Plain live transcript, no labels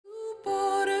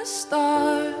a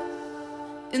star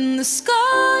in the sky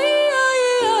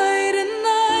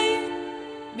tonight,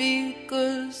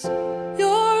 because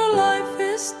your life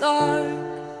is dark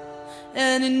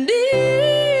and it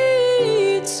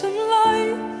needs some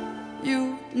light.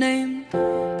 You named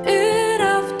it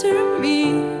after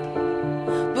me,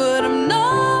 but I'm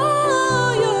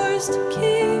not yours to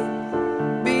keep,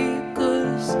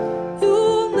 because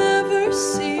you'll never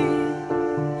see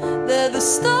that the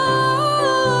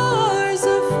stars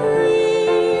are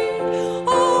free.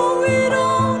 Oh, we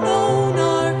don't own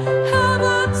our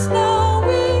heavens now,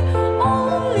 we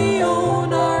only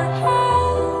own our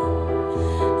hell.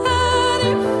 And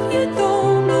if you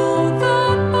don't know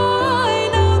that by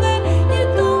now, then you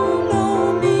don't know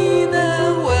me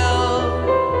that well.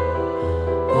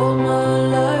 All my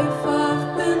life I've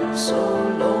been so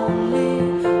lonely,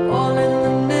 all in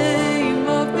the name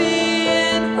of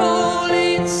being holy.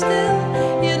 And still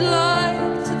you'd like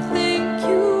to think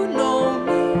you know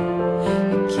me.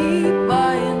 You keep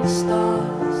buying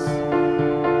stars,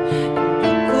 and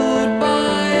you could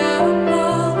buy a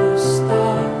lot of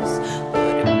stars,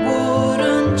 but it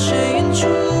wouldn't change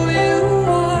who you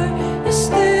are. You're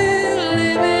still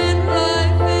living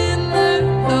life in the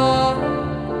dark.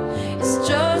 It's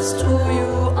just who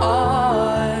you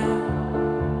are.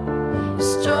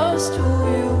 It's just who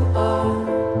you are.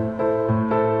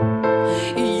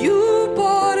 You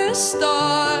bought a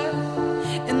star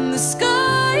in the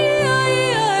sky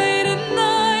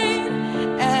tonight,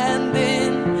 and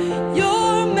in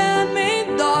your man-made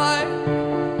dark,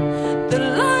 the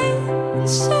light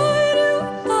inside you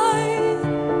died.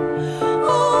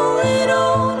 Oh, we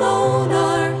don't own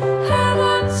our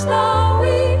heavens now,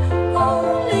 we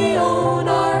only own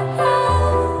our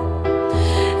hell.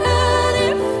 And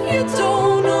if you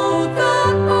don't know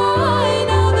that by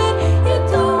now, then you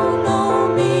don't know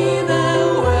me that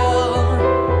well.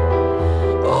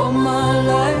 All my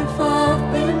life I've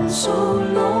been so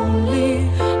lonely,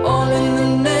 all in the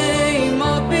name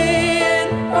of being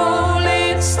holy.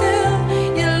 And still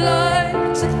you like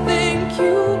to think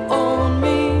you own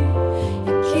me.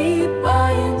 You keep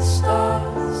buying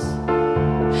stars,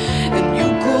 and you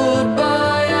could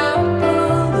buy up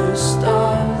other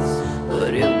stars,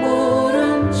 but it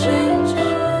wouldn't change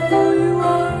who you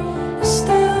are. You're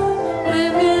still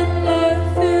living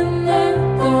life in the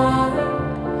dark.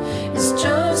 It's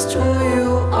just who you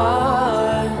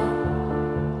are.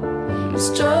 It's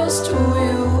just who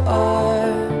you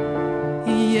are.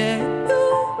 Yeah, you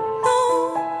know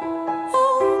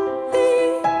only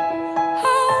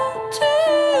how to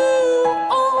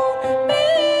own me.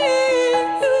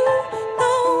 You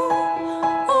know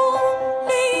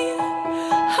only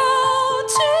how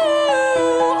to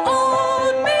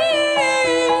own me.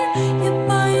 You're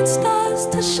buying stars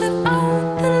to shut out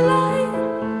the light.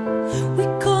 We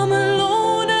come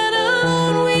alone and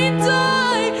alone we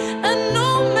die. And no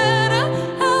matter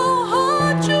how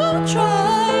hard you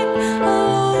try,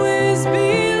 I'll always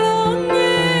belong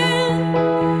in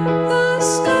the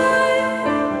sky.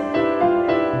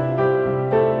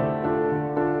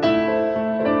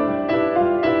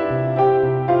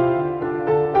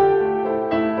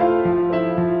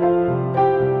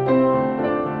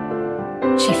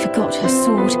 She forgot her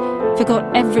sword, forgot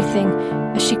everything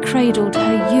as she cradled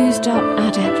her used-up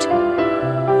adept.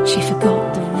 She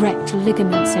forgot the wrecked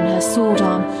ligaments in her sword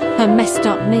arm, her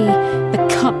messed-up knee, the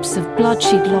cups of blood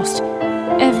she'd lost,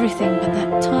 everything but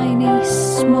that tiny,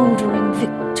 smouldering,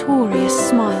 victorious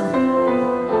smile.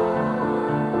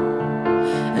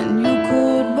 And you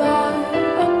could buy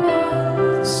above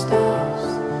the stars,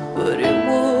 but it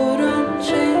wouldn't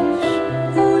change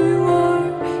who you are.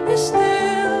 You're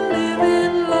still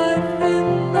living life in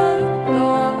the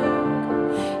dark.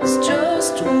 It's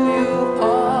just who you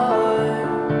are.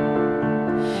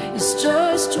 It's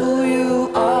just who you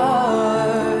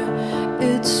are.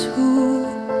 It's who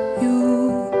you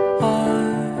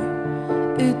are.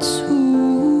 It's who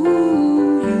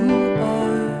you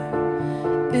are.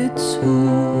 It's who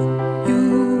you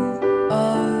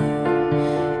are.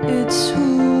 It's who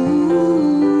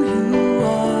you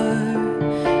are.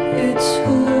 It's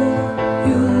who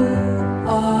you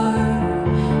are.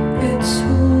 It's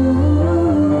who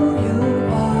you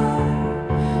are.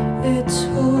 It's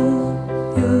who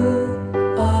you